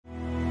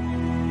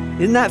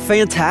Isn't that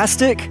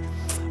fantastic?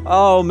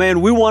 Oh man,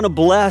 we want to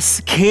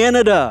bless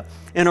Canada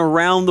and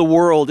around the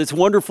world. It's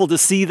wonderful to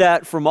see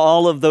that from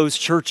all of those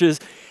churches.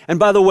 And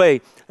by the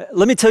way,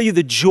 let me tell you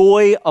the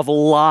joy of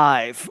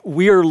live.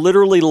 We are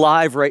literally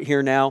live right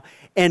here now.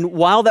 And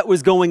while that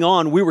was going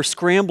on, we were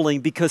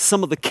scrambling because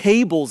some of the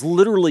cables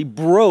literally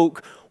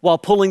broke while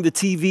pulling the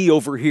TV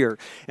over here.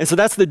 And so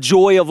that's the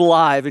joy of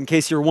live, in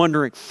case you're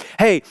wondering.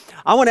 Hey,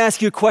 I want to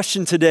ask you a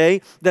question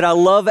today that I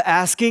love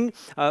asking.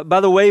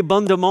 By the way,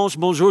 bon dimanche,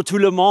 bonjour tout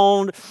le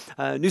monde.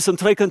 Nous sommes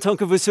très contents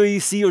que vous soyez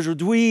ici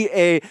aujourd'hui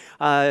et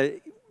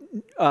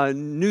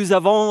nous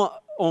avons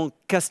une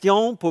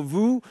question pour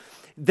vous.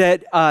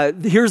 That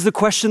here's the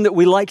question that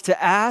we like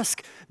to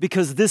ask,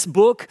 because this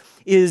book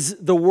is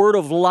the word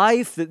of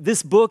life, that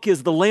this book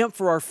is the lamp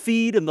for our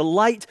feet and the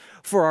light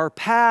for our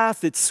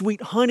path. It's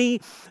sweet honey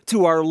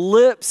to our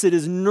lips. It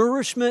is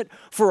nourishment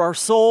for our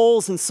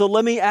souls. And so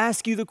let me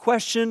ask you the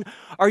question,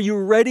 are you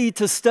ready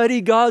to study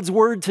God's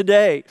word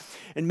today?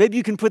 And maybe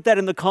you can put that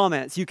in the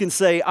comments. You can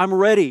say, I'm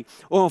ready,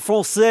 or en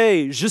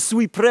français, je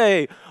suis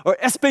prêt, or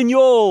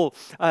espagnol,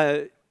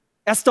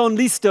 Eston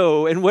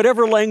listo, in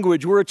whatever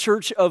language. We're a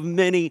church of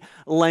many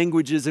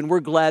languages, and we're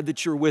glad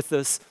that you're with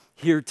us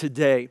here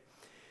today.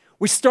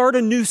 We start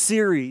a new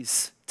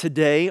series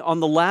today on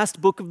the last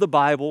book of the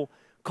Bible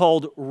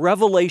called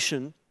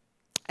Revelation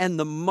and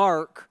the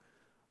Mark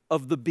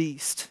of the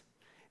Beast.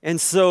 And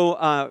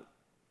so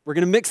we're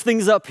going to mix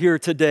things up here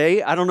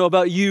today. I don't know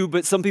about you,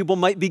 but some people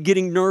might be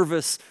getting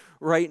nervous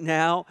right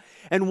now.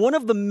 And one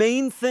of the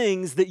main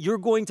things that you're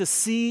going to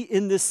see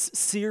in this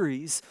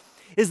series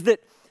is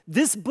that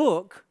this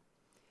book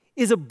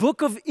is a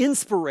book of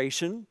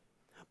inspiration,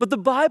 but the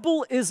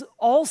Bible is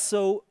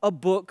also a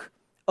book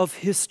of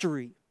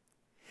history.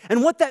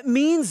 And what that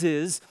means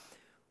is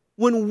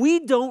when we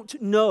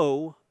don't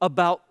know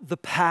about the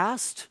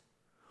past,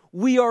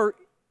 we are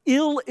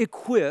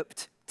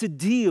ill-equipped to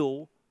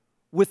deal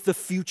with the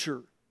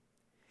future.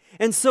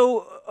 And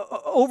so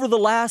over the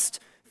last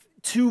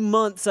 2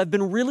 months, I've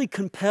been really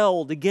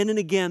compelled again and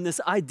again. This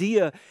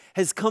idea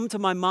has come to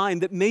my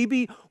mind that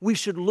maybe we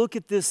should look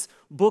at this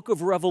book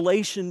of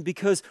Revelation,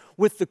 because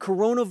with the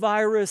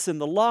coronavirus and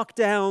the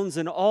lockdowns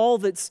and all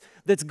that's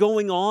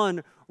going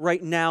on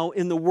right now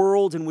in the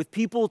world, and with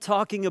people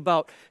talking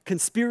about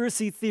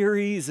conspiracy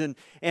theories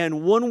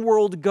and one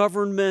world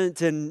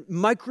government and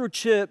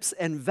microchips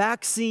and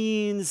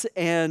vaccines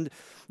and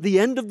the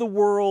end of the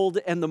world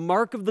and the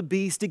mark of the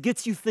beast, it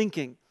gets you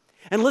thinking.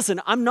 And listen,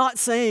 I'm not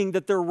saying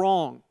that they're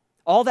wrong.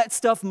 All that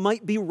stuff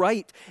might be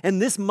right,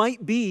 and this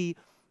might be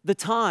the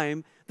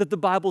time that the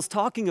Bible's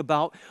talking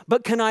about.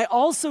 But can I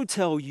also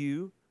tell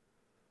you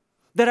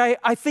that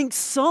I think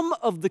some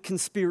of the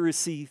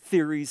conspiracy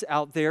theories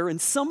out there and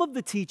some of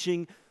the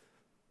teaching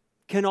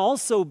can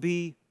also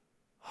be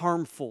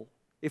harmful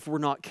if we're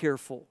not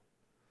careful.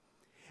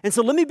 And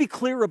so let me be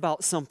clear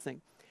about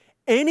something.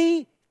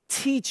 Any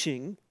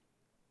teaching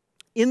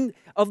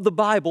of the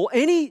Bible,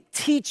 any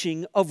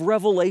teaching of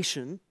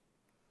Revelation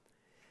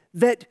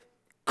that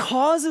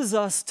causes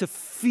us to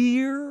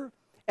fear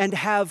and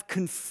have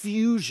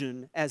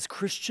confusion as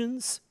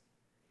Christians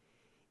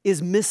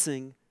is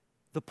missing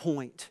the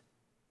point.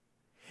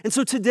 And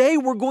so today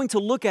we're going to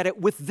look at it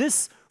with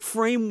this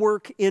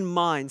framework in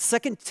mind.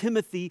 2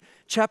 Timothy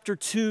chapter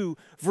 2,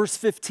 verse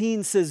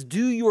 15 says,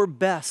 "Do your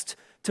best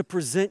to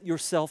present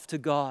yourself to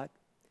God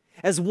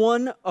as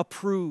one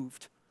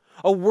approved,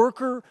 a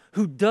worker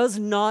who does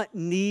not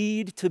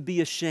need to be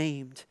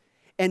ashamed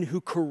and who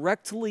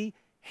correctly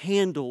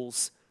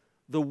handles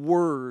the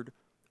word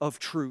of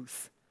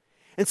truth."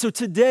 And so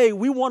today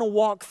we want to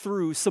walk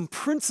through some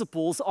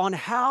principles on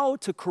how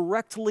to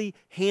correctly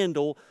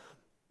handle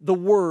the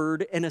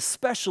word, and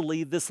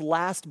especially this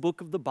last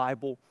book of the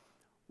Bible,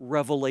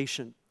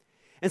 Revelation.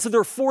 And so there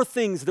are 4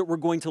 things that we're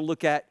going to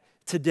look at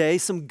today,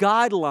 some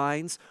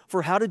guidelines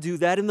for how to do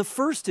that. And the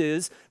first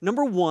is,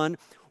 number 1,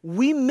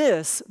 we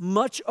miss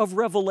much of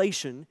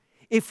Revelation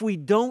if we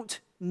don't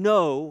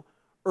know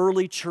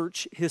early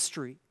church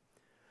history.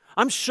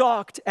 I'm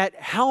shocked at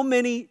how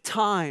many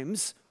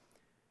times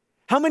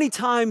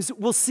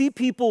we'll see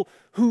people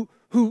who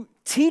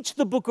teach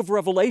the book of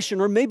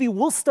Revelation, or maybe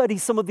we'll study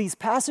some of these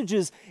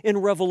passages in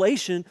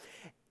Revelation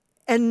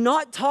and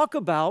not talk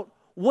about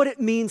what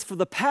it means for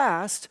the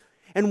past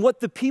and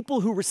what the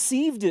people who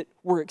received it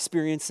were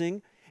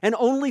experiencing, and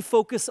only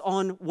focus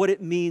on what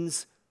it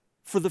means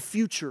for the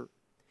future.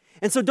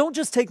 And so don't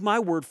just take my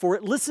word for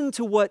it. Listen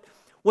to what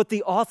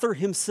the author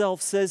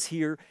himself says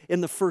here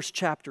in the first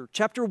chapter.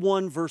 Chapter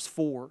 1, verse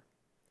 4.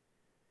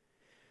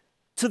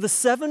 "To the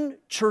 7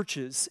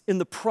 churches in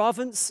the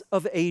province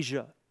of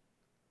Asia,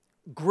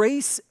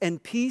 grace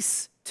and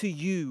peace to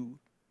you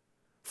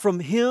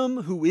from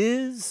him who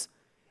is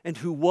and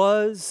who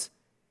was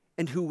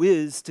and who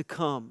is to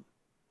come."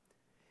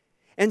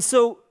 And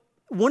so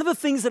one of the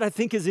things that I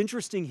think is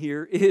interesting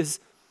here is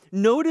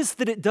notice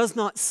that it does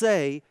not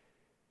say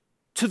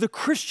to the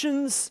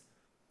Christians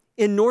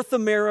in North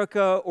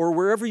America or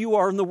wherever you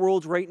are in the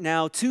world right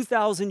now,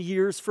 2,000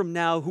 years from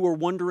now, who are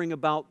wondering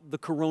about the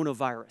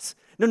coronavirus.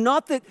 Now,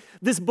 not that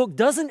this book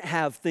doesn't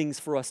have things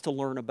for us to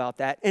learn about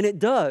that, and it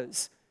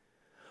does.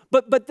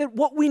 But that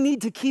what we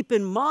need to keep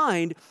in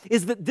mind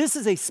is that this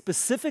is a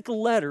specific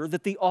letter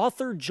that the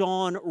author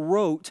John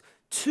wrote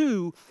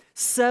to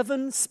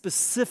 7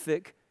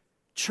 specific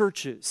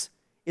churches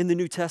in the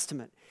New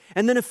Testament.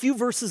 And then a few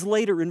verses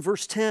later in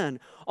verse 10,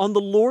 on the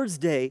Lord's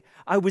day,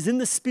 I was in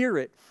the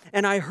Spirit,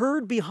 and I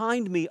heard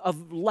behind me a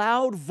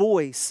loud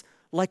voice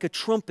like a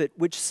trumpet,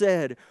 which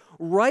said,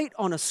 write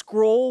on a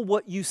scroll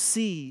what you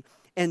see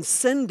and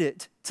send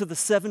it to the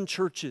 7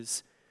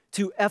 churches,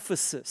 to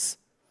Ephesus,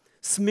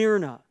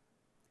 Smyrna,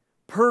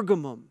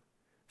 Pergamum,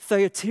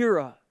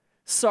 Thyatira,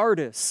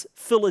 Sardis,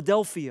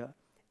 Philadelphia,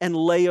 and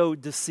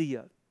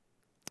Laodicea.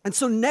 And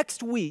so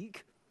next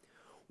week,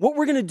 what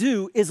we're going to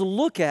do is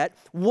look at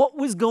what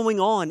was going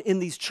on in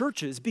these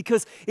churches,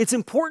 because it's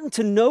important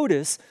to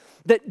notice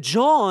that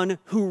John,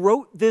 who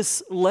wrote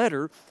this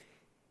letter,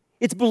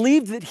 it's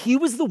believed that he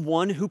was the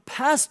one who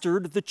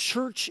pastored the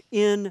church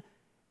in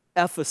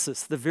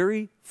Ephesus, the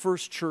very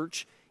first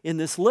church in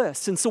this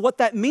list. And so what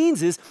that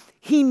means is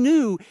he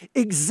knew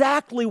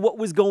exactly what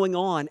was going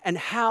on and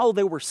how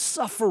they were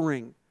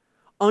suffering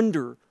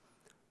under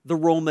the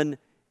Roman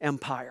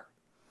Empire.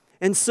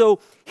 And so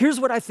here's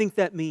what I think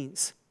that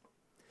means.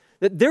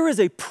 That there is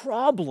a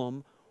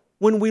problem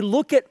when we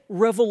look at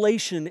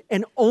Revelation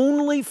and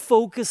only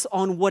focus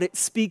on what it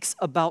speaks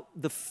about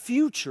the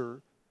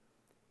future,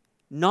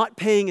 not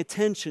paying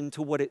attention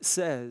to what it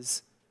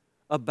says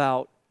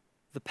about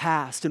the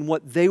past and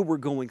what they were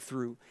going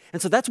through.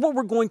 And so that's what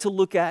we're going to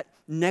look at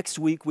next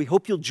week. We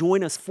hope you'll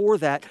join us for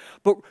that.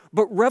 But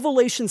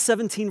Revelation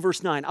 17,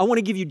 verse 9, I want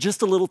to give you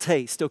just a little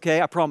taste,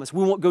 okay? I promise.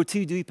 We won't go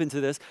too deep into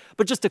this,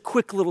 but just a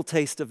quick little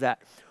taste of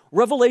that.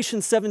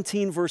 Revelation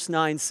 17, verse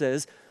 9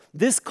 says,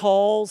 this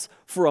calls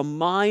for a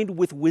mind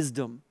with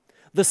wisdom.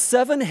 The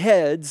 7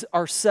 heads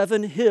are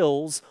 7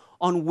 hills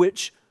on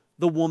which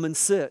the woman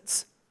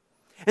sits.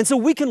 And so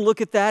we can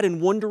look at that and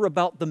wonder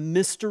about the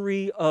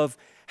mystery of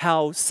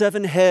how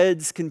 7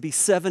 heads can be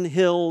 7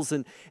 hills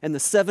and the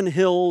 7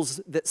 hills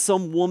that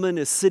some woman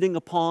is sitting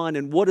upon,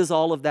 and what does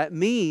all of that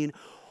mean?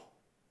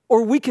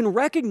 Or we can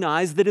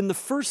recognize that in the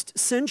first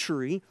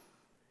century,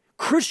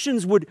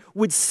 Christians would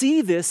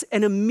see this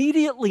and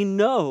immediately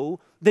know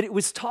that it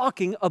was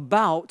talking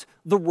about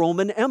the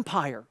Roman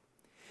Empire,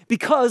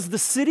 because the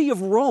city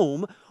of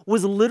Rome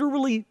was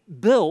literally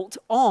built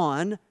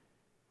on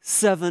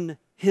 7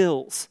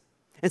 hills.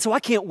 And so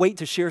I can't wait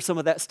to share some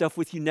of that stuff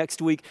with you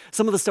next week.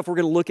 Some of the stuff we're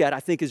going to look at, I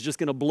think, is just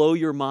going to blow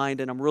your mind,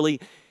 and I'm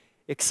really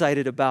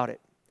excited about it.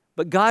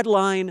 But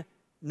guideline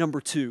number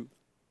 2,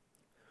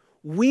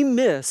 we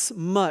miss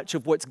much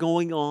of what's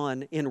going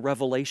on in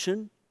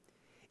Revelation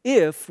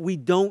if we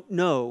don't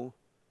know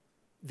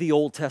the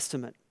Old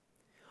Testament.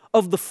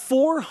 Of the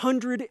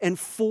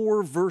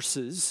 404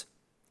 verses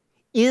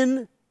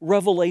in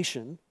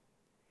Revelation,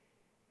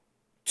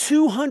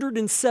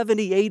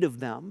 278 of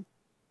them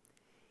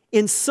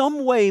in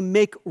some way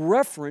make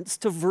reference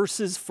to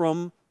verses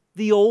from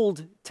the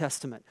Old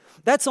Testament.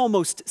 That's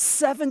almost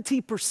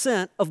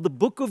 70% of the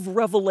book of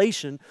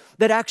Revelation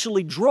that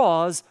actually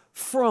draws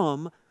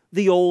from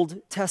the Old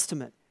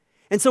Testament.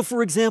 And so,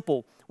 for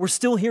example, we're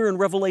still here in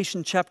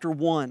Revelation chapter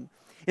 1.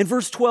 In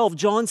verse 12,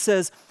 John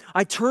says,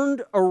 I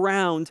turned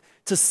around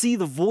to see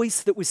the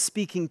voice that was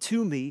speaking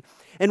to me,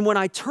 and when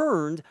I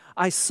turned,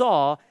 I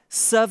saw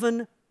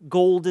 7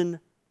 golden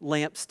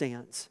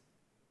lampstands.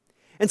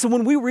 And so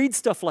when we read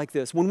stuff like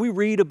this, when we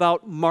read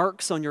about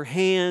marks on your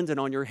hand and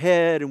on your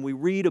head, and we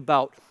read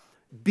about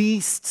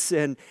beasts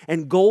and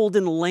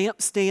golden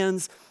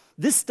lampstands,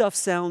 this stuff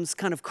sounds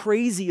kind of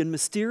crazy and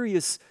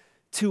mysterious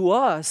to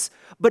us,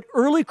 but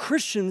early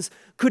Christians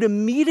could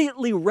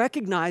immediately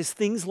recognize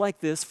things like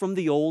this from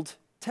the Old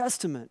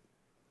Testament.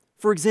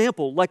 For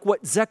example, like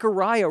what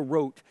Zechariah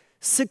wrote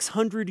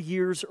 600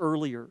 years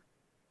earlier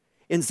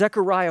in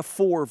Zechariah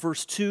 4,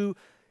 verse 2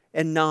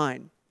 and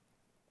 9.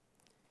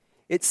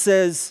 It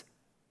says,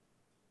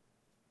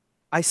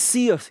 I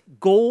see a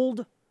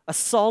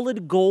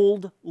solid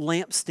gold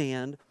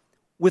lampstand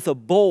with a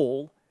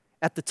bowl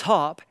at the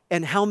top,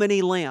 and how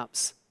many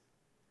lamps?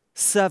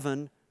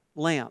 7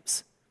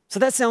 lamps. So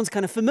that sounds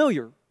kind of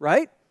familiar,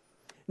 right?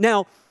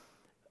 Now,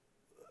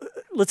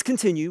 let's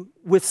continue.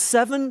 With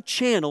 7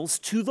 channels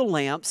to the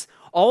lamps,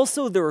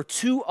 also there are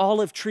 2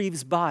 olive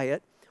trees by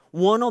it,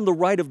 one on the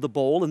right of the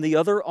bowl and the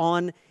other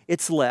on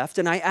its left.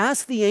 And I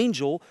asked the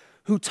angel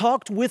who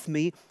talked with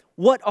me,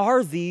 what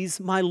are these,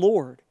 my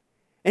Lord?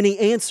 And he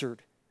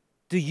answered,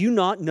 do you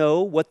not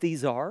know what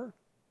these are?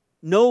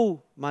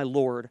 No, my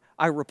Lord,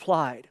 I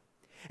replied.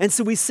 And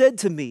so he said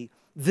to me,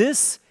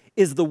 this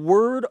is the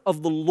word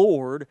of the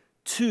Lord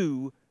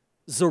to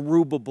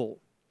Zerubbabel.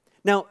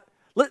 Now,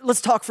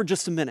 let's talk for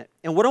just a minute.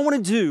 And what I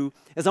want to do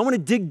is I want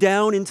to dig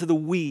down into the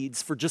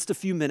weeds for just a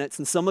few minutes.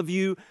 And some of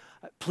you,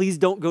 please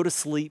don't go to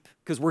sleep,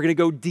 because we're going to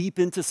go deep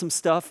into some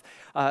stuff,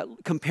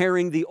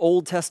 comparing the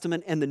Old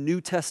Testament and the New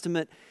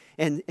Testament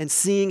and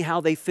seeing how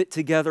they fit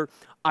together.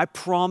 I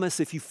promise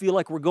if you feel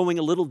like we're going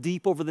a little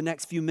deep over the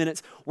next few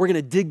minutes, we're going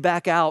to dig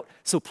back out.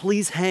 So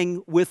please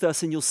hang with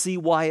us and you'll see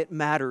why it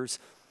matters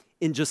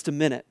in just a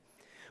minute.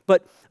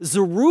 But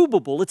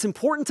Zerubbabel, it's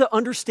important to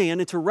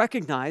understand and to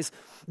recognize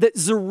that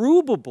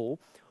Zerubbabel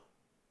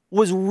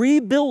was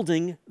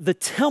rebuilding the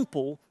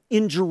temple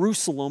in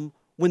Jerusalem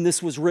when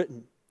this was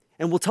written.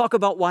 And we'll talk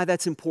about why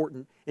that's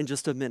important in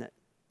just a minute.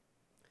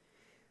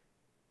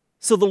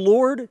 So the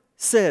Lord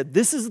said,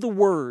 this is the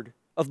word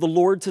of the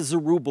Lord to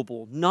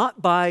Zerubbabel,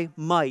 not by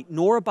might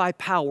nor by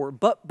power,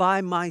 but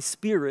by my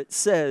Spirit,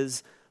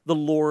 says the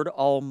Lord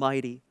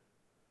Almighty.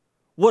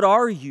 What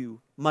are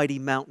you, mighty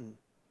mountain?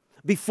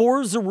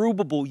 Before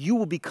Zerubbabel, you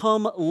will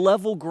become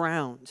level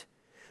ground.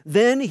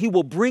 Then he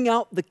will bring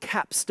out the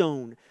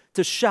capstone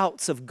to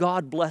shouts of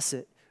God bless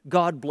it,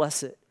 God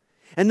bless it.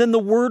 And then the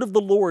word of the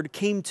Lord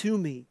came to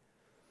me.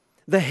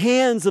 The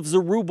hands of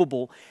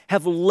Zerubbabel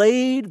have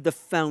laid the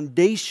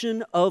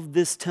foundation of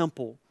this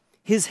temple.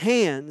 His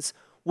hands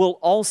will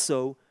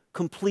also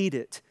complete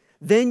it.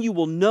 Then you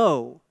will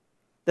know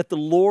that the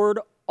Lord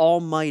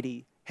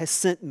Almighty has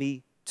sent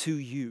me to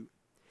you.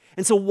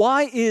 And so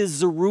why is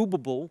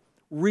Zerubbabel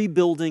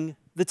rebuilding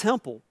the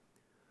temple?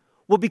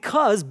 Well,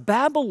 because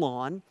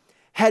Babylon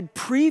had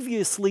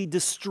previously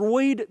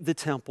destroyed the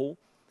temple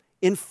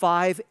in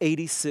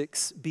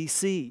 586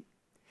 BC.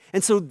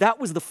 And so that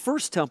was the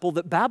first temple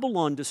that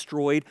Babylon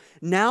destroyed.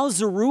 Now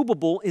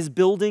Zerubbabel is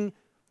building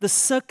the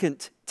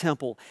second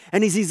temple.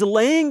 And as he's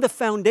laying the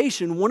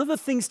foundation, one of the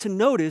things to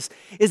notice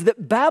is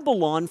that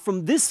Babylon,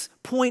 from this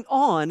point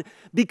on,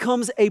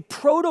 becomes a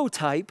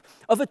prototype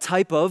of a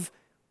type of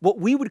what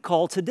we would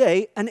call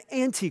today an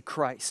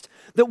antichrist.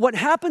 That what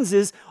happens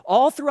is,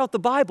 all throughout the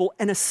Bible,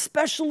 and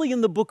especially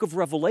in the book of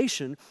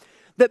Revelation,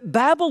 that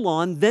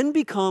Babylon then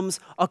becomes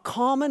a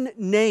common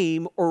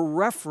name or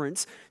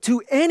reference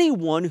to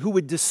anyone who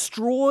would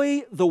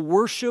destroy the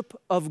worship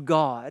of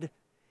God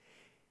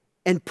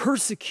and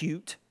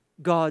persecute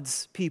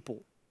God's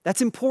people.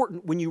 That's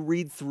important when you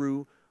read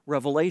through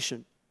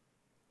Revelation.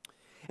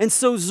 And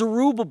so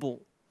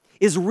Zerubbabel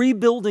is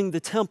rebuilding the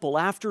temple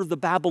after the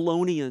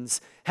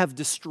Babylonians have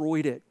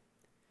destroyed it.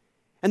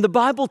 And the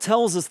Bible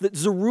tells us that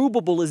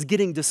Zerubbabel is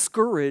getting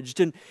discouraged,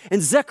 and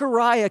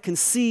Zechariah can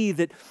see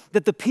that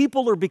the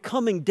people are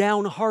becoming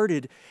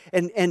downhearted,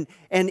 and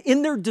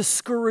in their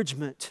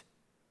discouragement,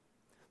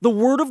 the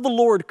word of the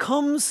Lord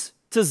comes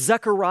to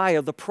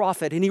Zechariah the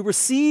prophet, and he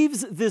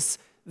receives this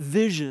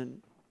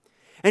vision.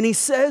 And he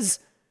says,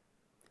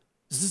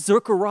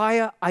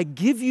 Zechariah, I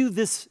give you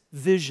this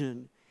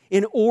vision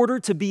in order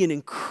to be an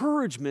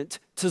encouragement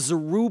to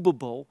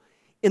Zerubbabel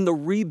in the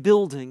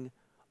rebuilding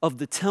of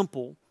the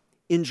temple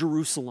in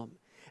Jerusalem.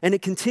 And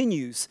it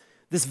continues,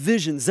 this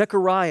vision,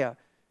 Zechariah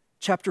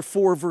chapter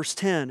 4, verse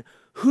 10,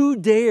 who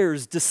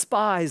dares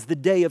despise the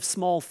day of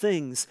small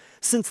things,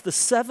 since the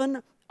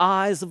 7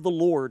 eyes of the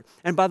Lord,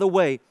 and by the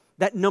way,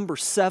 that number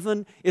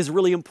 7 is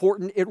really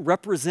important. It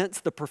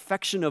represents the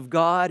perfection of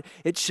God.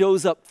 It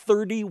shows up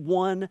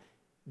 31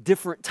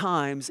 different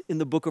times in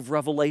the book of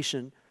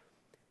Revelation.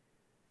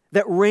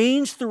 That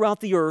range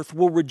throughout the earth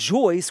will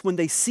rejoice when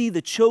they see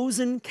the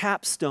chosen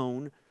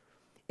capstone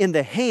in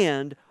the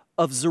hand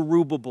of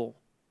Zerubbabel.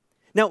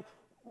 Now,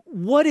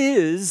 what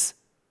is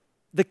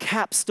the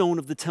capstone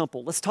of the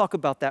temple? Let's talk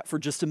about that for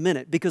just a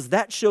minute, because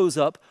that shows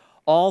up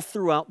all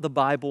throughout the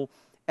Bible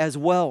as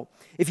well.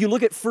 If you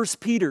look at 1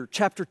 Peter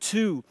chapter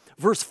 2,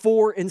 verse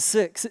 4 and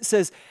 6, it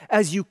says,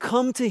 as you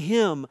come to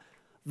him,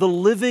 the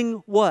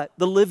living what?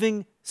 The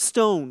living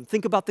stone.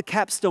 Think about the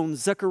capstone.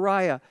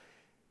 Zechariah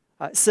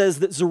says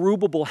that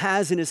Zerubbabel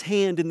has in his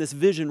hand in this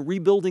vision,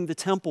 rebuilding the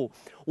temple.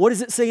 What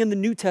does it say in the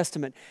New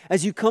Testament?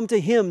 As you come to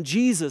him,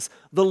 Jesus,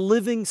 the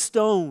living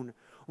stone,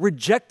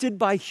 rejected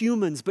by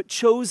humans, but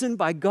chosen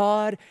by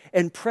God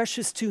and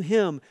precious to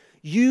him,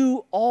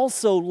 you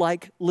also,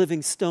 like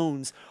living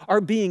stones,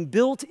 are being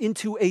built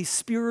into a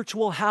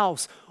spiritual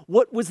house.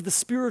 What was the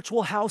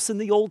spiritual house in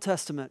the Old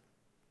Testament?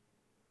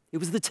 It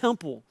was the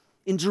temple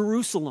in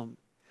Jerusalem.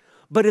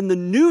 But in the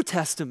New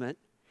Testament,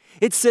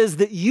 it says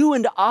that you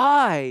and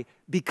I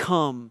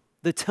become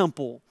the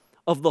temple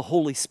of the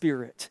Holy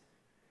Spirit,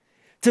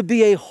 to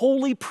be a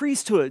holy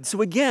priesthood.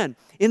 So again,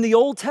 in the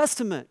Old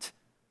Testament,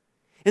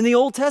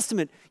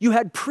 you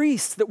had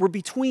priests that were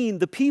between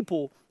the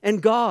people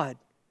and God.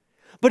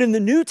 But in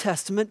the New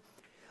Testament,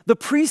 the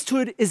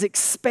priesthood is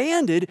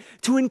expanded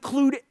to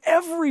include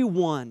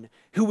everyone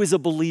who is a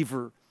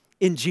believer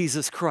in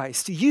Jesus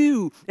Christ.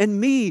 You and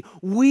me,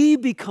 we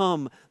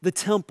become the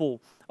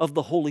temple of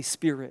the Holy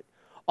Spirit,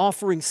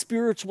 offering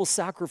spiritual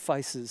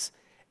sacrifices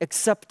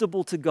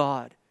acceptable to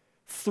God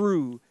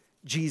through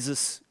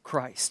Jesus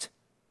Christ.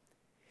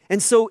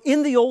 And so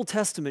in the Old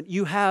Testament,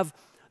 you have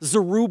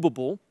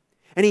Zerubbabel,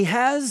 and he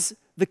has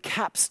the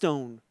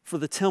capstone for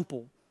the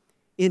temple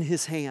in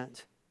his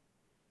hand.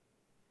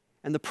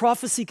 And the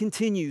prophecy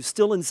continues,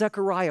 still in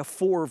Zechariah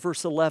 4,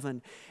 verse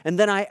 11. And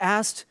then I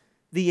asked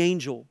the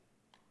angel,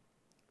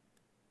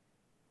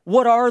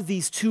 what are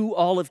these 2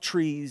 olive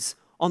trees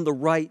on the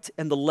right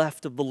and the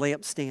left of the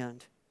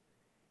lampstand?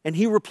 And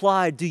he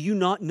replied, do you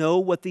not know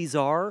what these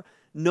are?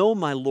 "No,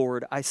 my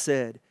Lord," I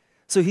said.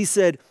 So he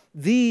said,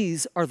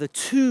 "These are the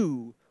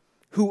two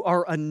who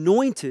are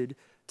anointed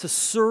to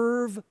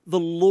serve the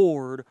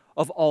Lord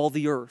of all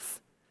the earth."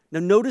 Now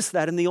notice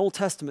that in the Old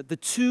Testament, the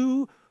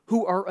two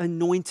who are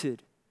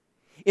anointed.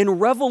 In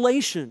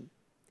Revelation,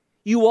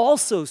 you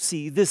also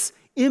see this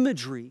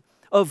imagery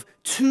of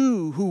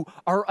two who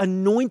are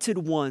anointed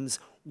ones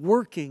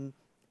working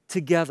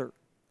together.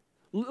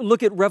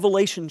 Look at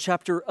Revelation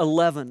chapter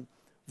 11,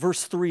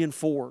 verse 3 and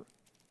 4.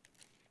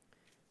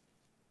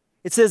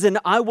 It says, "And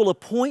I will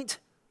appoint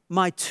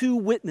my two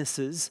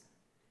witnesses,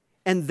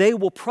 and they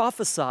will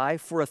prophesy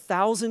for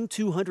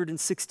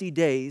 1,260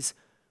 days,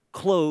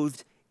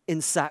 clothed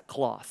in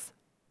sackcloth."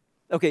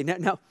 Okay,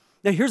 now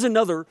here's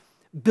another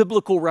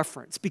biblical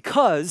reference,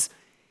 because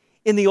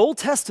in the Old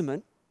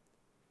Testament,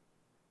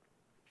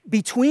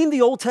 between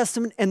the Old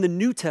Testament and the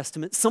New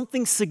Testament,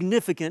 something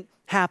significant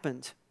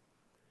happened.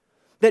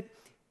 That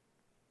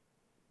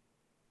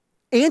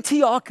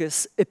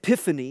Antiochus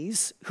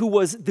Epiphanes, who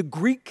was the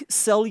Greek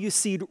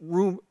Seleucid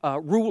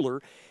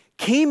ruler,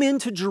 came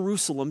into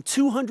Jerusalem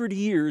 200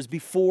 years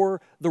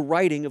before the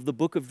writing of the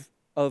book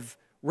of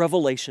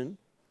Revelation.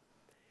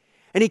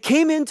 And he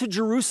came into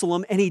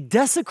Jerusalem and he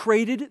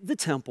desecrated the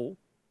temple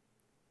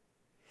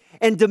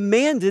and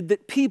demanded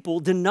that people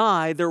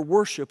deny their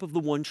worship of the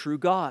one true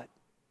God.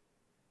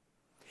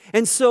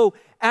 And so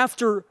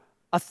after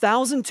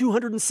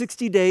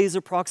 1,260 days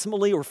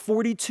approximately, or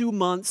 42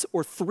 months,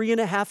 or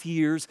 3.5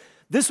 years,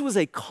 this was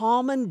a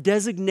common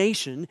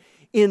designation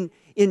in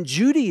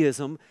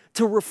Judaism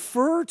to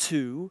refer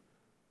to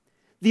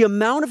the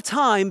amount of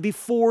time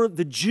before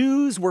the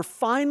Jews were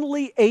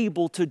finally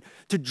able to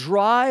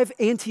drive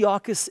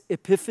Antiochus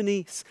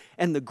Epiphanes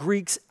and the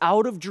Greeks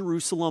out of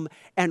Jerusalem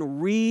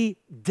and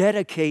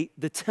rededicate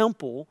the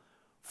temple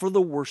for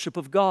the worship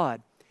of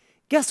God.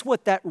 Guess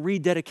what that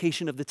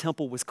rededication of the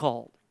temple was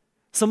called?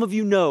 Some of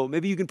you know.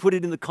 Maybe you can put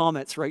it in the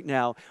comments right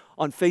now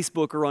on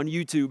Facebook or on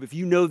YouTube if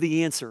you know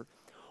the answer.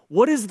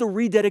 What is the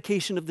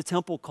rededication of the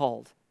temple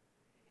called?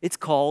 It's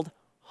called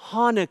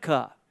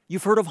Hanukkah.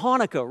 You've heard of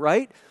Hanukkah,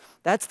 right?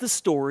 That's the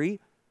story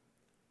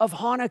of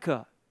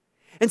Hanukkah.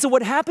 And so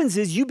what happens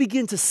is you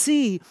begin to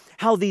see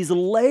how these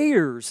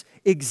layers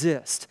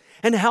exist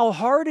and how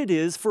hard it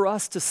is for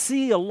us to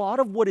see a lot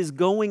of what is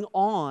going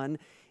on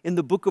in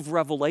the book of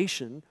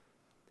Revelation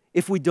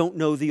if we don't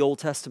know the Old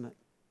Testament.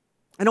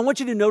 And I want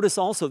you to notice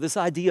also this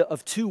idea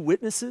of two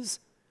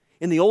witnesses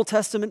in the Old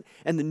Testament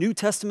and the New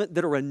Testament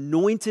that are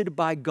anointed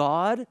by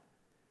God,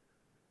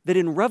 that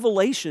in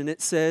Revelation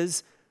it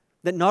says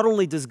that not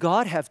only does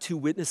God have two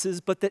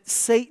witnesses, but that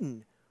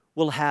Satan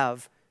will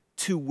have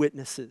two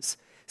witnesses.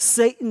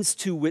 Satan's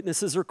two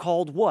witnesses are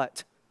called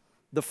what?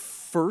 The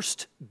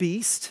first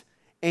beast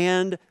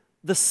and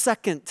the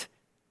second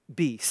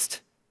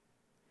beast.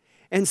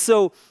 And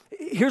so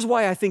here's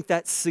why I think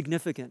that's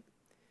significant.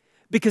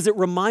 Because it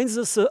reminds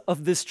us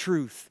of this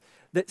truth,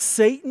 that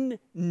Satan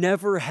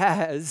never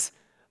has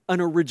an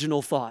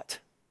original thought.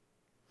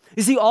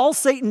 You see, all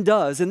Satan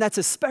does, and that's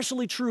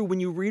especially true when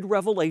you read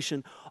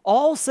Revelation,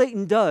 all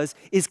Satan does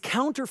is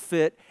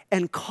counterfeit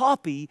and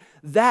copy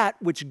that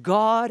which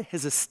God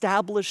has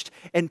established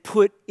and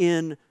put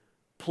in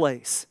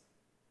place.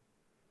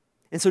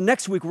 And so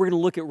next week, we're going to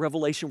look at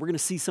Revelation. We're going to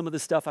see some of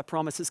this stuff. I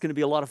promise it's going to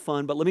be a lot of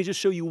fun, but let me just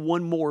show you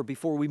one more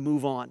before we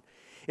move on.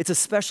 It's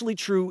especially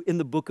true in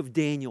the book of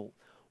Daniel.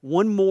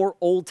 One more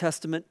Old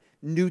Testament,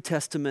 New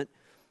Testament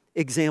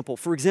example.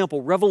 For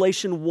example,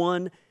 Revelation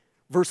 1,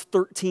 verse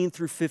 13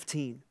 through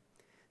 15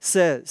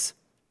 says,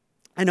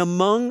 "And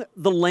among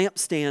the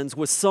lampstands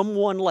was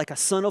someone like a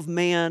son of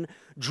man,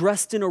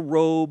 dressed in a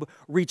robe,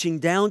 reaching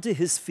down to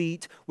his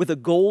feet with a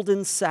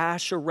golden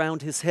sash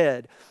around his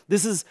head."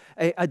 This is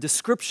a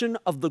description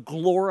of the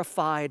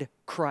glorified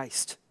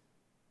Christ,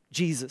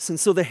 Jesus. "And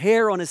so the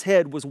hair on his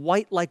head was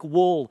white like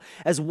wool,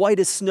 as white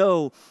as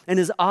snow, and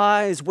his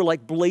eyes were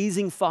like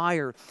blazing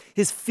fire.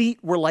 His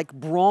feet were like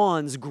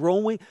bronze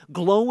glowing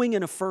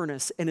in a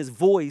furnace, and his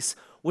voice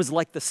was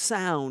like the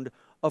sound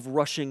of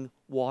rushing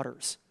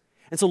waters."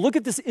 And so look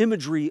at this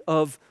imagery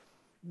of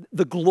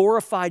the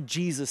glorified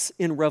Jesus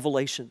in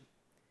Revelation.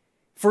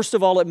 First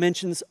of all, it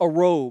mentions a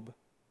robe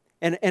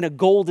and a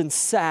golden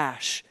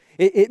sash.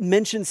 It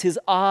mentions his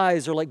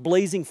eyes are like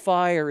blazing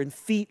fire and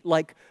feet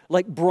like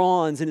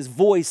bronze and his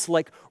voice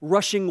like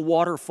rushing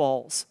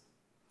waterfalls.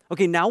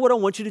 Okay, now what I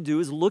want you to do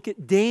is look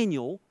at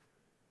Daniel,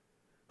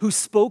 who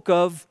spoke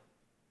of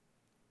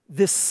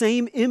this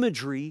same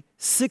imagery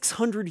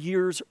 600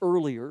 years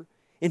earlier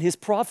in his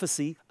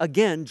prophecy,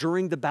 again,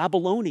 during the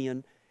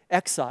Babylonian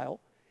exile.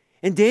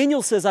 And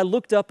Daniel says, "I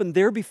looked up, and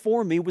there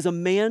before me was a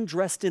man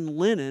dressed in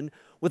linen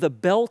with a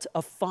belt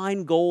of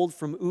fine gold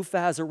from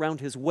Uphaz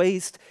around his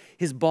waist.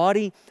 His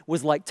body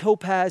was like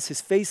topaz,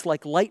 his face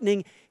like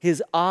lightning,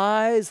 his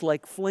eyes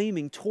like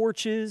flaming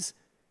torches,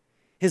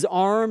 his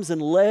arms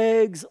and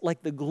legs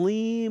like the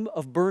gleam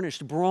of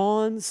burnished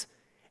bronze,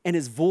 and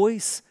his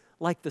voice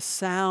like the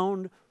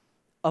sound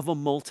of a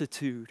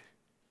multitude."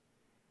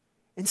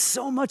 And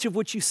so much of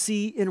what you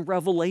see in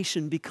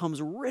Revelation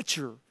becomes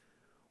richer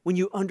when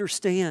you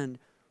understand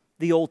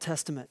the Old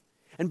Testament.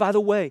 And by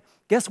the way,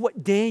 guess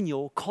what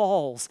Daniel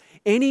calls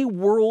any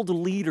world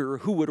leader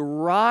who would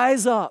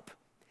rise up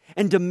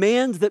and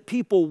demand that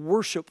people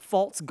worship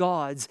false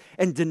gods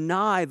and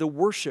deny the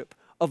worship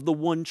of the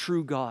one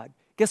true God?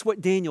 Guess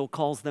what Daniel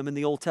calls them in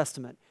the Old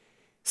Testament?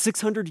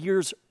 600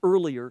 years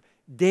earlier,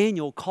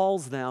 Daniel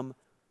calls them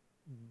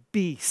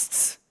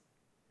beasts.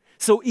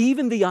 So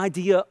even the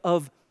idea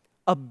of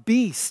a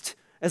beast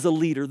as a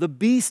leader, the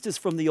beast is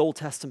from the Old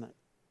Testament.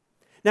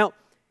 Now,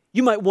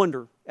 you might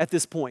wonder at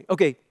this point,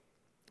 okay,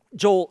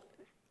 Joel,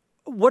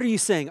 what are you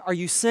saying? Are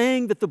you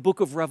saying that the book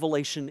of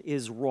Revelation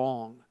is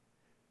wrong?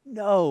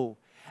 No.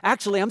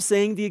 Actually, I'm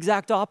saying the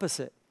exact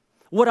opposite.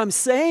 What I'm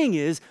saying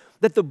is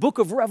that the book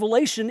of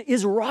Revelation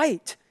is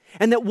right,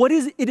 and that what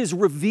it is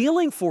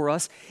revealing for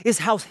us is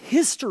how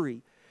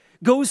history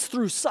goes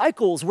through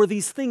cycles where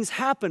these things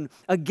happen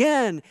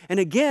again and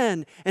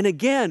again and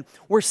again,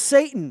 where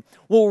Satan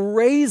will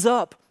raise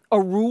up a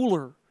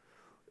ruler,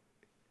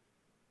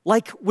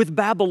 like with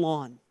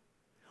Babylon,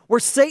 where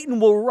Satan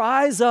will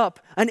rise up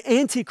an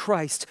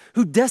antichrist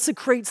who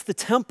desecrates the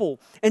temple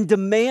and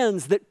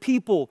demands that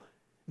people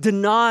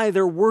deny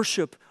their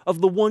worship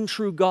of the one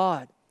true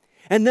God.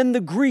 And then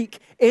the Greek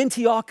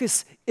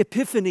Antiochus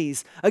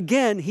Epiphanes,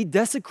 again, he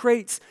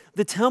desecrates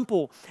the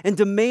temple and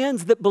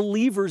demands that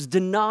believers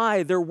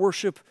deny their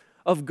worship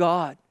of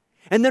God.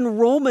 And then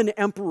Roman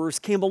emperors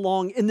came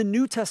along in the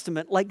New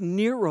Testament like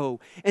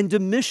Nero and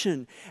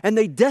Domitian, and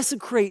they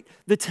desecrate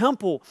the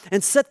temple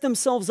and set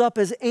themselves up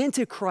as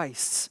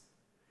antichrists,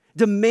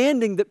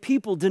 demanding that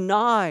people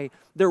deny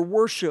their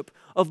worship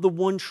of the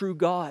one true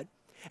God.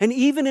 And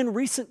even in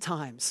recent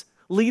times,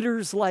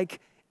 leaders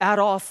like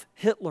Adolf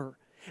Hitler.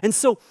 And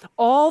so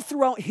all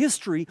throughout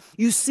history,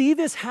 you see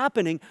this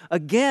happening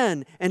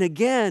again and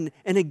again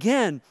and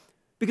again.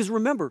 Because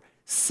remember,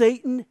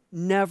 Satan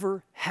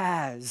never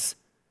has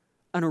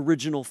an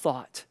original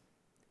thought.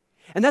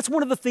 And that's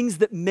one of the things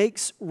that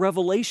makes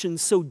Revelation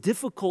so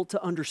difficult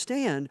to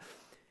understand,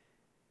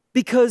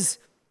 because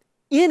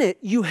in it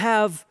you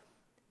have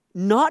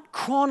not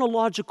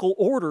chronological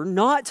order,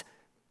 not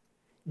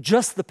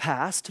just the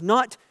past,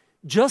 not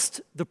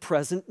just the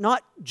present,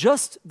 not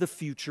just the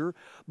future,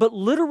 but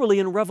literally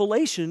in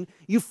Revelation,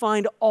 you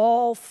find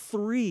all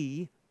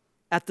three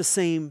at the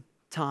same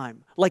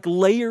time, like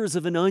layers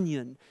of an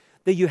onion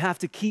that you have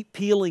to keep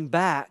peeling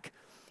back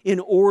in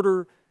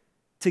order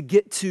to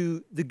get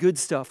to the good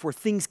stuff, where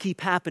things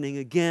keep happening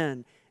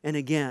again and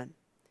again.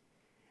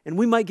 And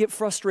we might get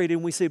frustrated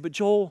and we say, but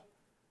Joel,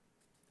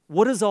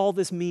 what does all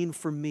this mean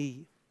for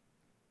me?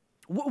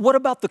 What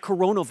about the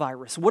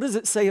coronavirus? What does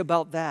it say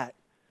about that?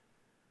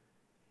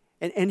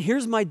 And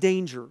here's my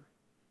danger.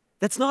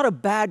 That's not a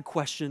bad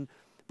question,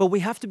 but we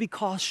have to be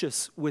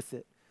cautious with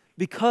it,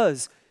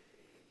 because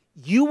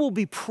you will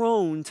be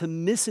prone to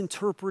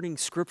misinterpreting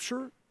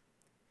Scripture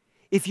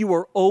if you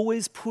are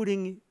always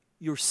putting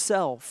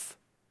yourself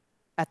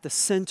at the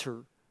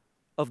center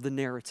of the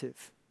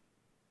narrative.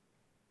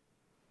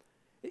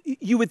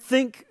 You would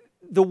think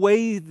the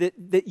way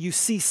that you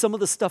see some of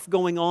the stuff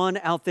going on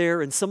out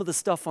there and some of the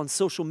stuff on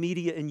social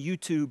media and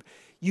YouTube,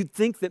 you'd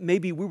think that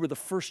maybe we were the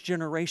first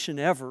generation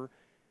ever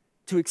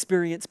to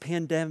experience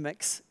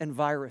pandemics and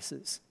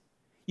viruses.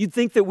 You'd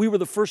think that we were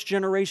the first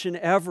generation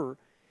ever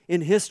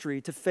in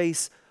history to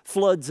face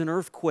floods and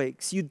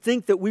earthquakes. You'd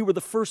think that we were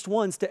the first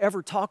ones to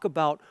ever talk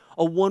about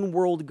a one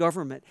world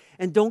government.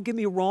 And don't get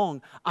me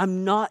wrong,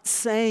 I'm not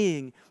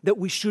saying that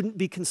we shouldn't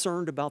be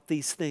concerned about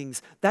these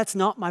things. That's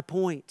not my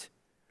point.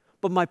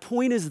 But my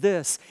point is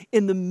this: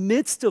 in the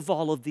midst of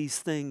all of these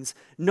things,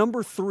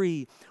 number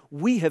 3,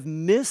 we have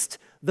missed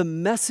the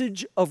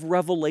message of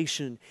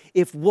Revelation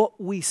if what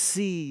we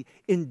see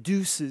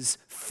induces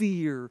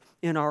fear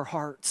in our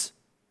hearts.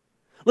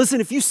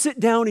 Listen, if you sit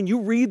down and you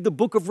read the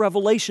book of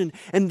Revelation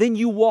and then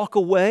you walk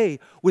away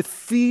with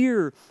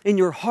fear in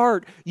your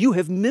heart, you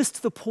have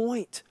missed the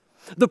point.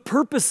 The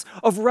purpose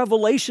of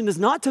Revelation is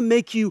not to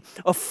make you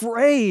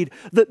afraid.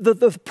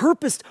 The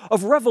purpose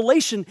of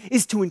Revelation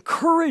is to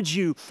encourage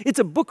you. It's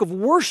a book of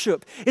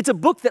worship. It's a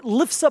book that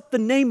lifts up the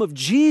name of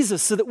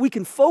Jesus so that we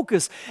can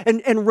focus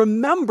and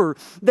remember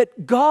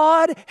that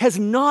God has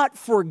not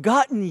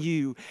forgotten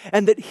you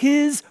and that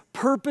His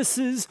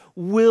purposes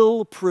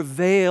will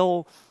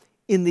prevail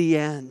in the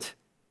end.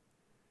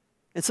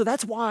 And so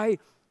that's why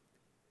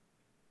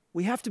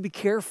we have to be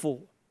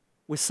careful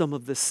with some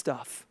of this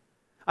stuff.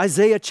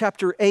 Isaiah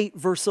chapter 8,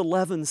 verse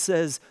 11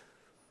 says,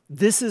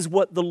 "This is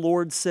what the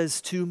Lord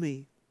says to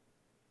me,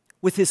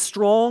 with His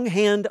strong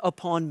hand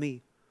upon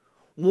me,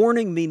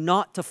 warning me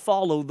not to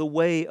follow the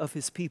way of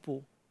His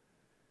people.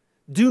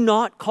 Do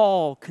not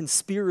call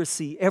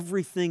conspiracy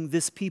everything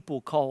this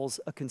people calls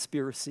a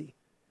conspiracy.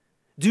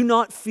 Do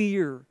not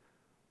fear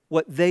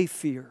what they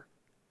fear,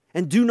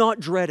 and do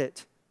not dread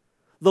it.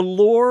 The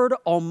Lord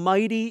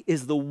Almighty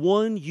is the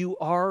one you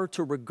are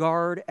to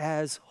regard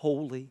as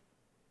holy.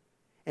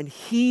 And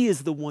He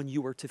is the one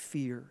you are to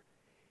fear.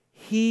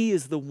 He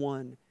is the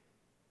one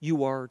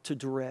you are to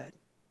dread."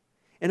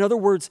 In other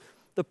words,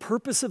 the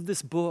purpose of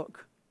this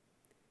book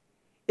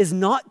is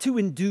not to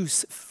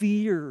induce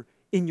fear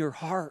in your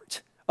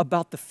heart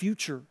about the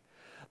future.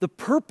 The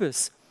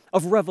purpose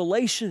of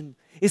Revelation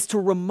is to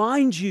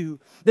remind you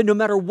that no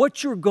matter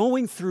what you're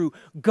going through,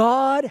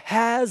 God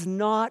has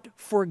not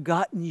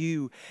forgotten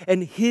you,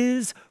 and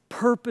His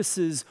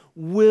purposes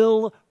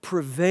will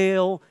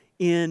prevail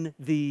in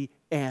the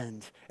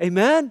end.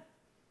 Amen?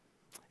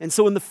 And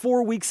so in the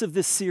 4 weeks of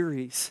this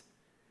series,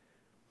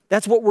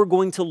 that's what we're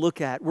going to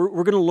look at. We're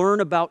going to learn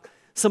about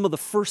some of the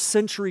first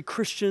century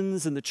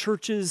Christians and the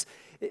churches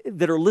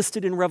that are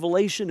listed in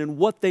Revelation and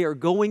what they are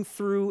going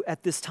through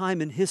at this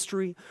time in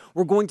history.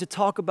 We're going to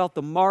talk about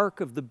the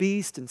mark of the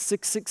beast and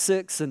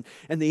 666 and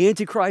the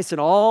Antichrist and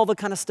all the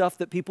kind of stuff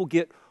that people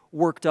get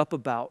worked up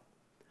about.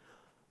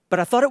 But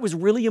I thought it was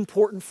really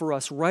important for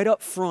us right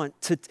up front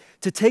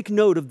to take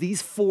note of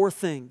these 4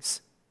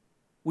 things.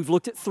 We've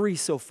looked at 3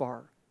 so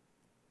far.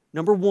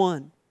 Number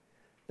 1,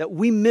 that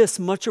we miss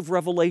much of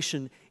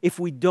Revelation if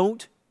we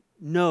don't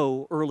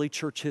know early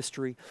church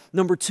history.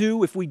 Number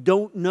 2, if we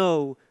don't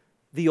know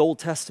the Old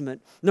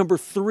Testament. Number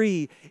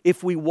 3,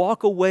 if we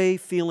walk away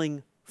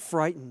feeling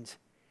frightened.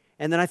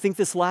 And then I think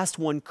this last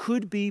one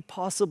could be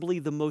possibly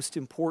the most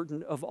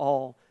important of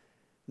all.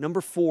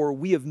 Number 4,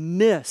 we have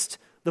missed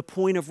the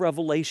point of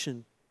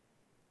Revelation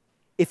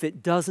if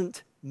it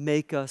doesn't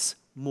make us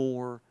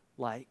more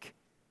like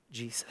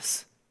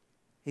Jesus.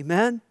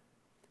 Amen?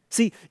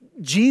 See,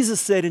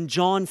 Jesus said in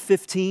John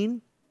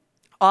 15,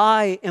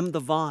 I am the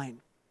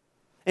vine,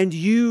 and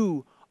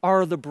you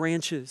are the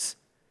branches.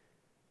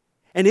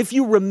 And if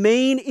you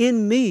remain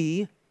in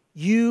me,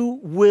 you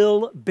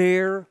will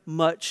bear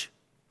much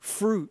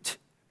fruit.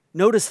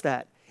 Notice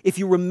that. If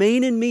you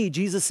remain in me,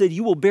 Jesus said,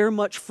 you will bear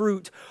much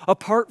fruit.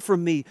 Apart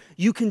from me,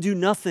 you can do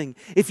nothing.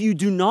 If you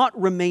do not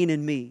remain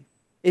in me,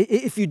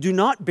 if you do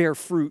not bear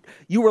fruit,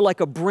 you are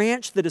like a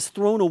branch that is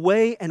thrown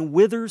away and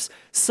withers.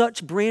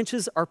 Such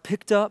branches are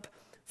picked up,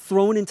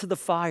 thrown into the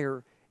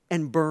fire,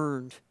 and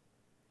burned.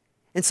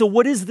 And so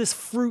what is this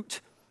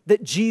fruit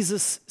that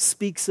Jesus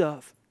speaks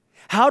of?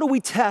 How do we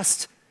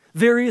test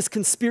various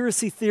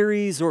conspiracy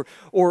theories or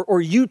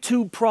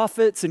YouTube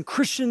prophets and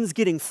Christians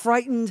getting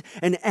frightened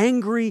and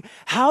angry?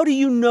 How do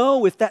you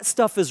know if that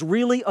stuff is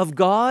really of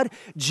God?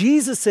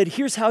 Jesus said,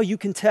 here's how you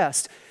can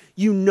test.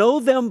 You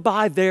know them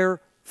by their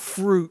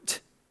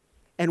fruit.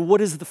 And what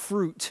is the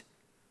fruit?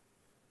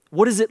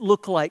 What does it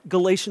look like?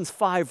 Galatians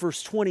 5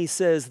 verse 20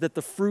 says that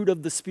the fruit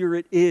of the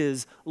Spirit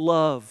is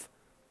love,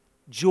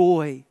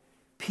 joy,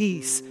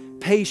 peace,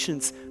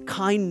 patience,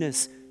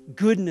 kindness,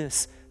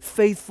 goodness,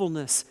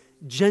 faithfulness,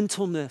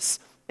 gentleness,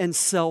 and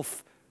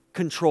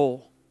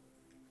self-control.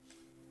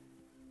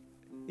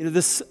 You know,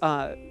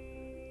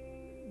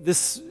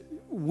 this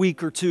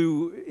week or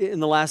two, in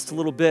the last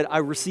little bit, I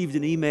received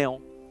an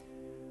email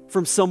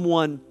from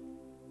someone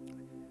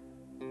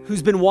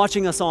who's been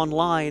watching us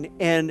online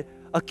and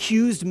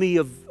accused me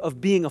of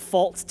being a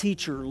false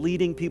teacher,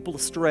 leading people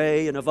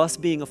astray, and of us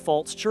being a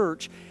false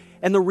church.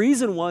 And the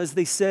reason was,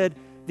 they said,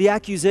 the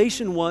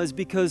accusation was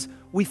because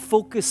we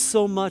focus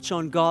so much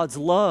on God's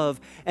love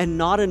and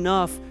not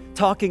enough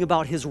talking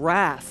about His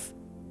wrath.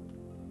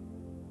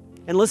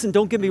 And listen,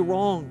 don't get me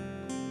wrong.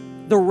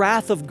 The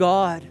wrath of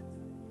God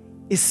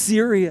is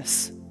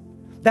serious.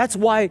 That's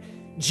why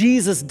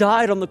Jesus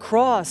died on the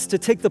cross, to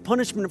take the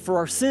punishment for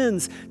our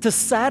sins, to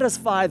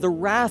satisfy the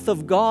wrath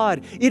of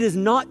God. It is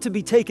not to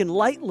be taken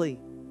lightly.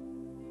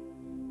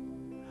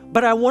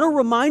 But I want to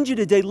remind you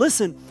today,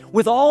 listen,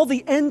 with all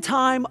the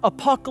end-time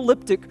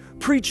apocalyptic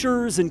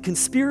preachers and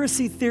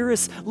conspiracy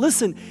theorists,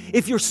 listen,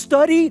 if your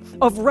study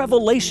of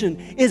Revelation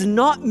is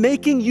not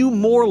making you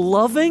more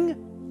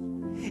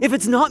loving, if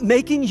it's not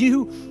making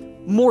you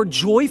more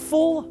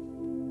joyful,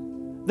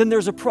 then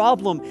there's a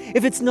problem.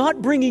 If it's not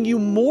bringing you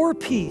more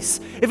peace,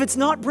 if it's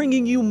not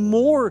bringing you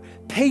more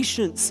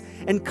patience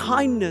and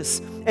kindness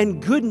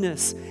and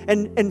goodness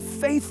and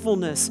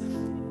faithfulness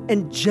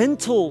and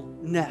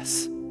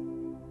gentleness,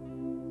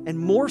 and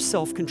more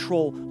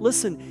self-control.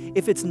 Listen,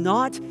 if it's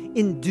not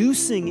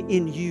inducing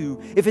in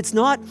you, if it's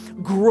not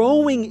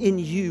growing in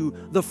you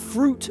the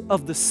fruit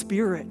of the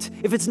Spirit,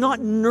 if it's not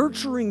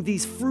nurturing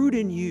these fruit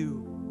in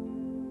you,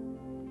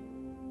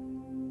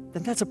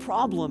 then that's a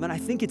problem. And I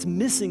think it's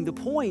missing the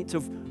point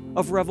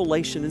of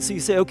Revelation. And so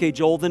you say, okay,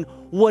 Joel, then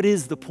what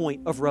is the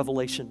point of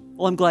Revelation?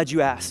 Well, I'm glad you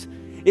asked.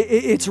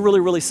 It's really,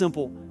 really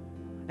simple.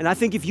 And I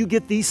think if you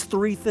get these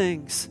 3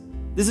 things,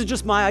 this is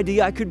just my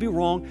idea, I could be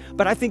wrong,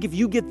 but I think if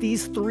you get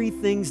these 3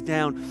 things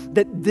down,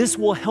 that this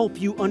will help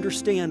you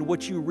understand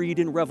what you read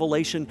in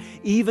Revelation,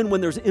 even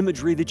when there's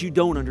imagery that you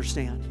don't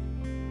understand.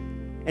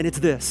 And it's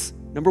this.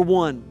 Number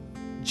 1,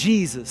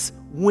 Jesus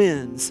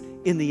wins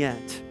in the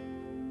end.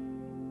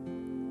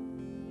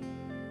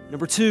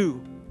 Number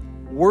 2,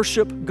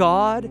 worship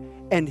God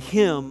and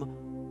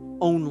Him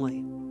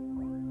only.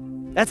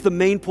 That's the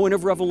main point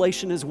of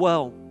Revelation as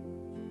well.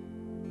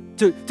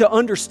 To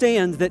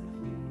understand that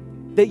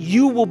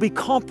you will be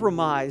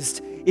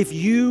compromised if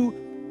you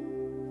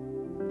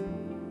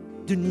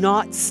do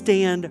not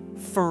stand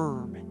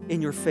firm in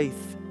your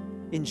faith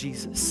in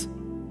Jesus.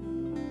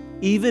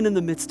 Even in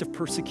the midst of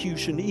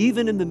persecution,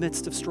 even in the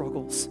midst of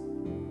struggles.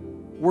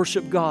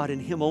 worship God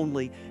and Him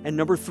only. And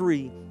number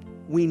 3,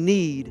 we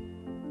need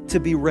to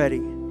be ready.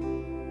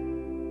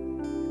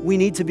 We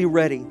need to be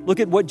ready. Look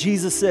at what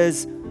Jesus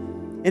says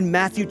in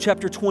Matthew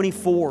chapter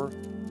 24,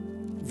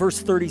 verse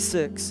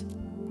 36.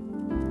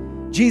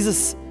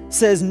 Jesus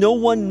says, "No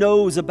one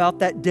knows about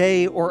that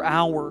day or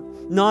hour,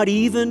 not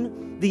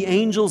even the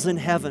angels in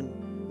heaven,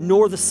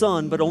 nor the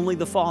Son, but only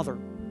the Father.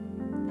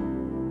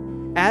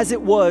 As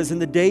it was in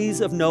the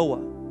days of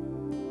Noah,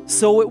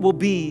 so it will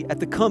be at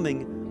the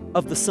coming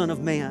of the Son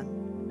of Man.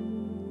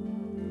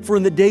 For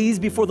in the days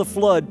before the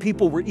flood,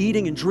 people were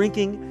eating and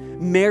drinking,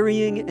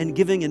 marrying and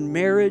giving in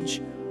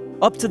marriage,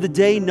 up to the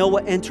day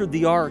Noah entered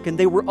the ark, and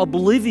they were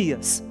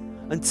oblivious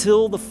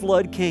until the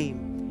flood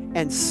came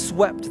and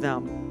swept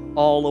them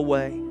all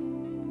away.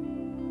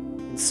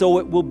 And so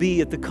it will be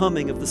at the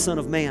coming of the Son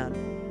of Man.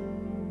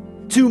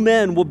 2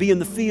 men will be in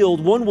the field,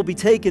 one will be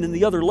taken and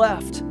the other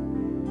left.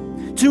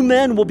 2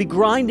 men will be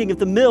grinding at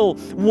the mill,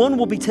 one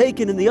will be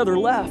taken and the other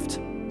left.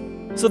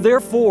 So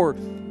therefore,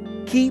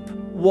 keep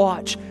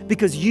watch,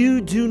 because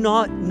you do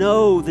not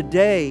know the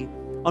day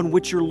on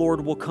which your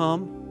Lord will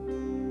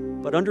come.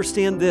 But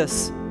understand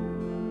this,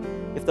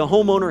 if the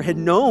homeowner had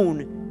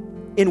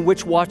known in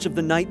which watch of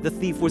the night the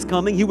thief was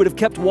coming, he would have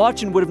kept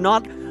watch and would have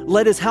not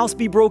let his house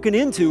be broken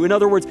into. In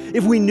other words,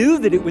 if we knew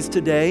that it was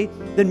today,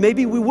 then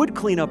maybe we would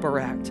clean up our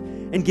act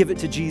and give it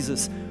to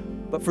Jesus.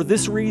 But for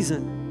this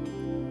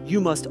reason, you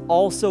must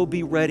also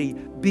be ready.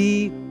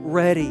 Be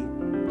ready,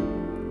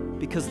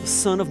 because the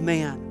Son of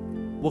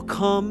Man will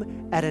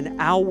come at an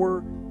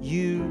hour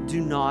you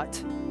do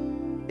not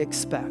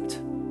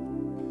expect.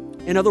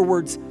 In other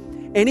words,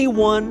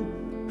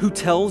 anyone who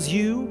tells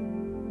you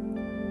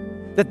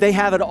that they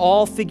have it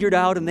all figured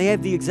out and they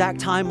have the exact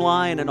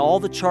timeline and all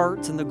the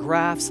charts and the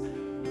graphs,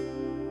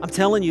 I'm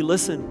telling you,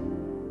 listen,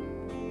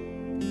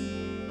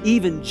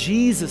 even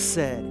Jesus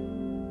said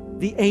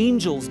the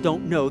angels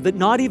don't know, that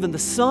not even the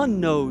Son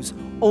knows,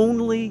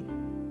 only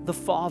the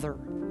Father.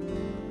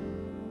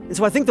 And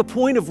so I think the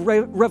point of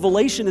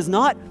revelation is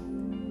not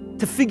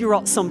to figure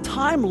out some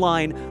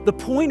timeline. The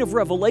point of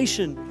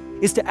revelation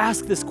is to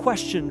ask this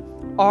question: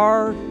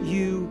 are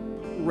you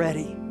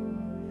ready?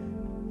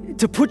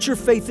 To put your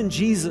faith in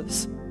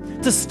Jesus,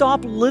 to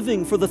stop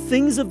living for the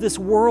things of this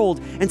world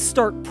and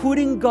start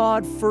putting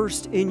God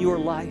first in your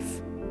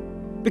life.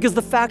 Because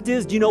the fact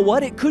is, do you know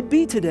what? It could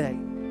be today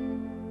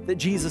that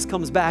Jesus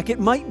comes back. It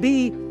might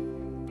be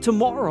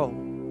tomorrow,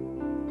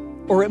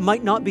 or it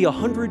might not be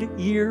 100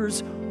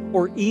 years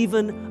or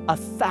even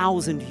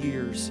 1,000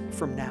 years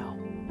from now.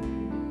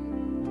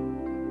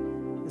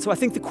 And so I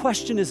think the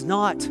question is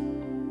not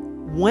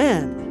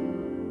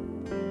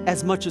when,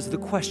 as much as the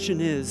question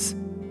is,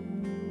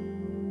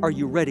 are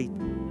you ready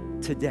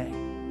today?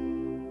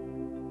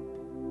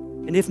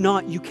 And if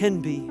not, you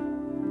can be.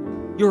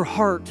 Your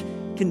heart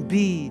can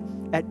be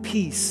at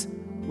peace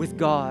with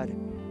God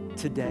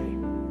today.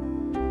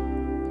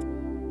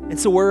 And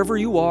so wherever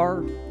you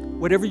are,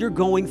 whatever you're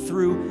going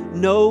through,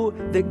 know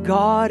that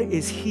God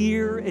is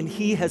here and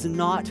He has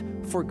not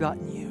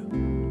forgotten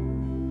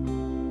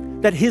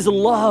you. That His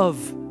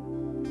love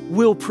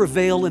will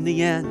prevail in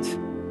the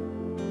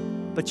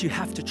end, but you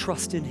have to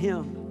trust in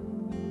Him.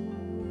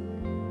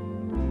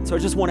 So I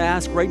just want to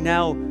ask right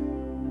now,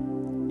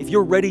 if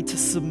you're ready to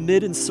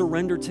submit and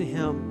surrender to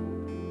Him.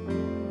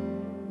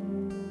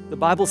 The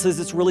Bible says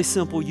it's really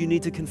simple. You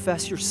need to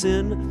confess your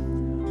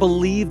sin,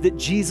 believe that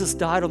Jesus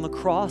died on the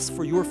cross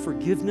for your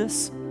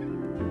forgiveness,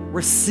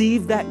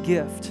 receive that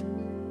gift,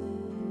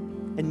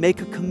 and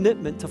make a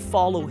commitment to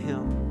follow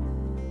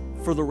Him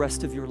for the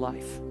rest of your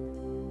life.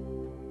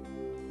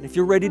 And if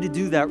you're ready to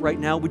do that right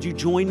now, would you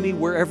join me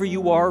wherever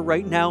you are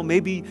right now?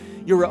 Maybe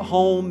you're at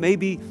home,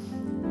 maybe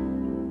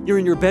you're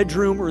in your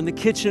bedroom or in the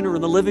kitchen or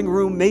in the living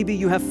room. Maybe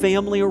you have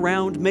family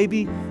around.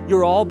 Maybe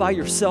you're all by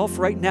yourself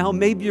right now.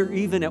 Maybe you're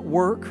even at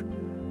work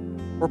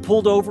or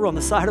pulled over on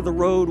the side of the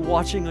road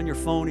watching on your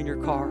phone in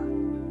your car.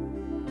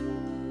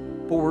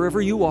 But wherever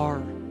you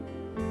are,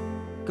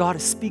 God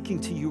is speaking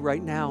to you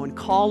right now and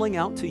calling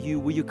out to you.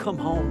 Will you come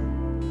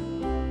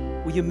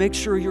home? Will you make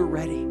sure you're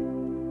ready?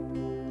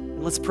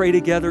 And let's pray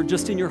together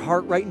just in your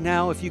heart right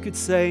now. If you could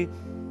say,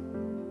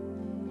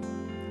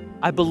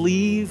 I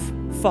believe,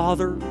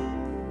 Father,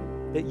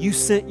 that you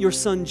sent your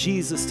Son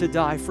Jesus to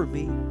die for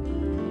me.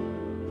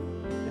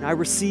 And I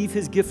receive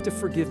His gift of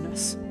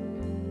forgiveness.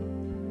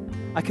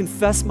 I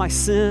confess my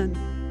sin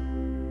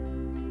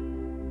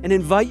and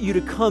invite you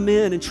to come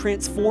in and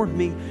transform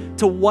me,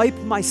 to wipe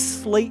my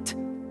slate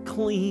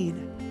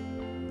clean.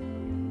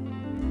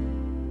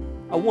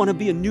 I want to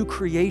be a new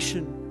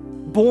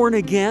creation, born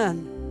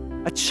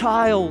again, a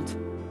child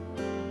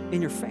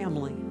in your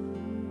family.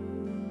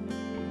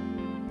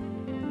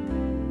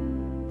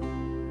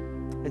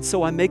 And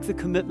so I make the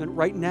commitment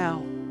right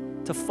now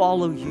to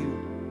follow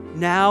you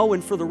now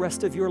and for the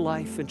rest of your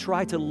life and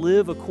try to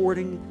live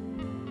according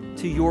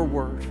to your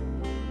word.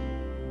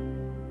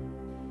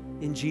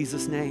 In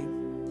Jesus' name.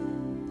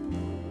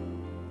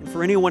 And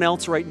for anyone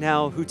else right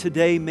now who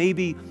today,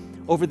 maybe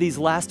over these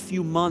last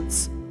few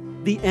months,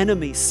 the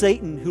enemy,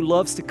 Satan, who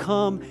loves to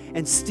come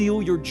and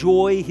steal your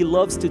joy. He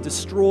loves to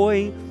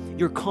destroy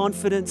your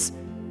confidence,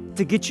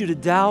 to get you to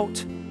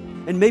doubt.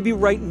 And maybe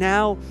right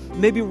now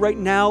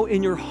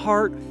in your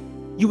heart,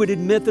 you would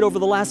admit that over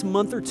the last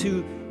month or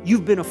two,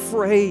 you've been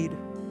afraid.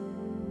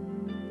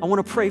 I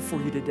want to pray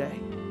for you today.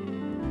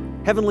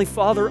 Heavenly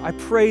Father, I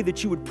pray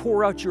that you would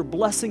pour out your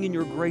blessing and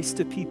your grace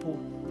to people.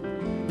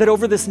 That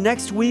over this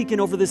next week and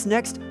over this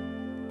next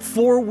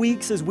 4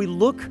 weeks, as we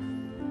look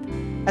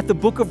at the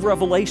book of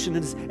Revelation,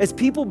 as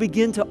people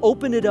begin to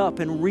open it up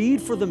and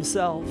read for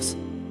themselves,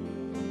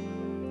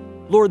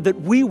 Lord,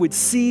 that we would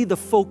see the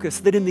focus,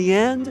 that in the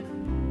end,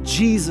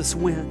 Jesus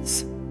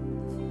wins.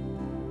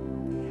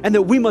 And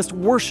that we must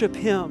worship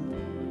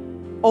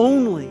Him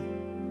only,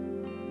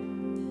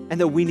 and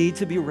that we need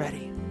to be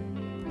ready.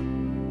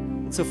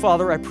 And so,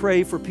 Father, I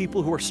pray for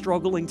people who are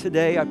struggling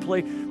today. I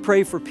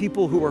pray for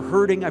people who are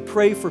hurting. I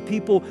pray for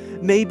people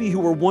maybe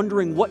who are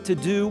wondering what to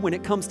do when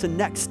it comes to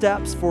next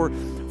steps for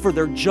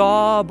their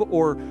job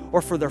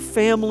or for their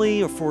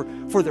family or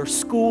for their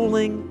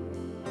schooling.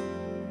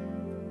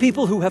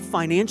 People who have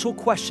financial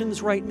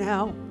questions right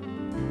now.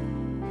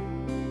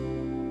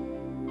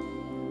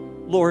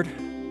 Lord,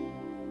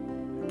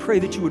 pray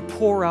that you would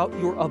pour out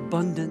your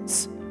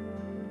abundance.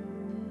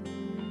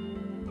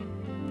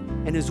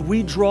 And as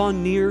we draw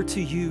near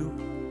to you,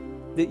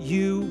 that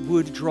you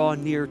would draw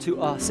near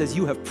to us as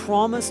you have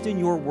promised in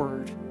your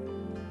word.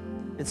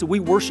 And so we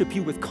worship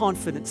you with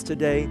confidence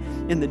today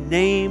in the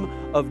name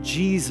of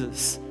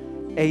Jesus.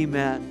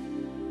 Amen.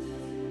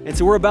 And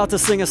so we're about to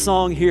sing a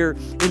song here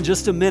in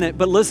just a minute.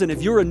 But listen,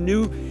 if you're a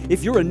new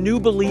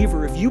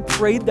believer, if you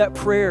prayed that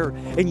prayer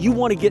and you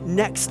want to get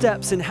next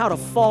steps in how to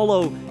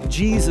follow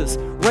Jesus,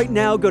 right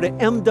now go to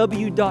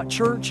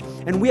mw.church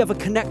and we have a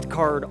connect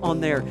card on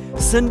there.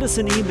 Send us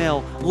an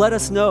email, let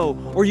us know.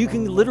 Or you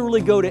can literally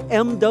go to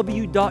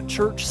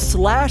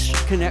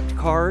mw.church/connect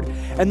card,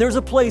 and there's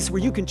a place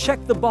where you can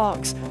check the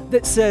box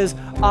that says,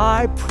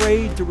 I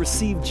prayed to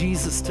receive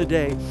Jesus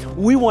today.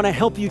 We want to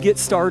help you get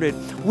started.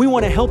 We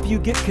want to help you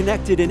get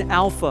connected in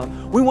Alpha.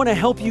 We want to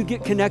help you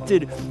get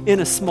connected in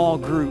a small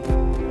group.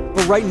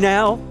 But right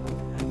now,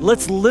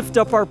 let's lift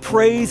up our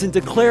praise and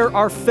declare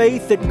our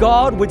faith that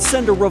God would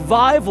send a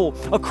revival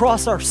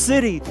across our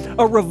city,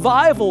 a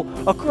revival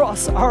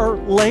across our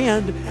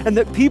land, and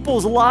that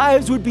people's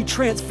lives would be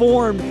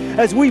transformed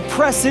as we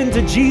press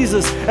into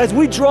Jesus, as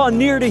we draw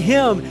near to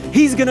Him.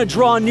 He's going to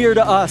draw near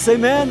to us.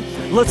 Amen?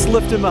 Let's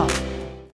lift Him up.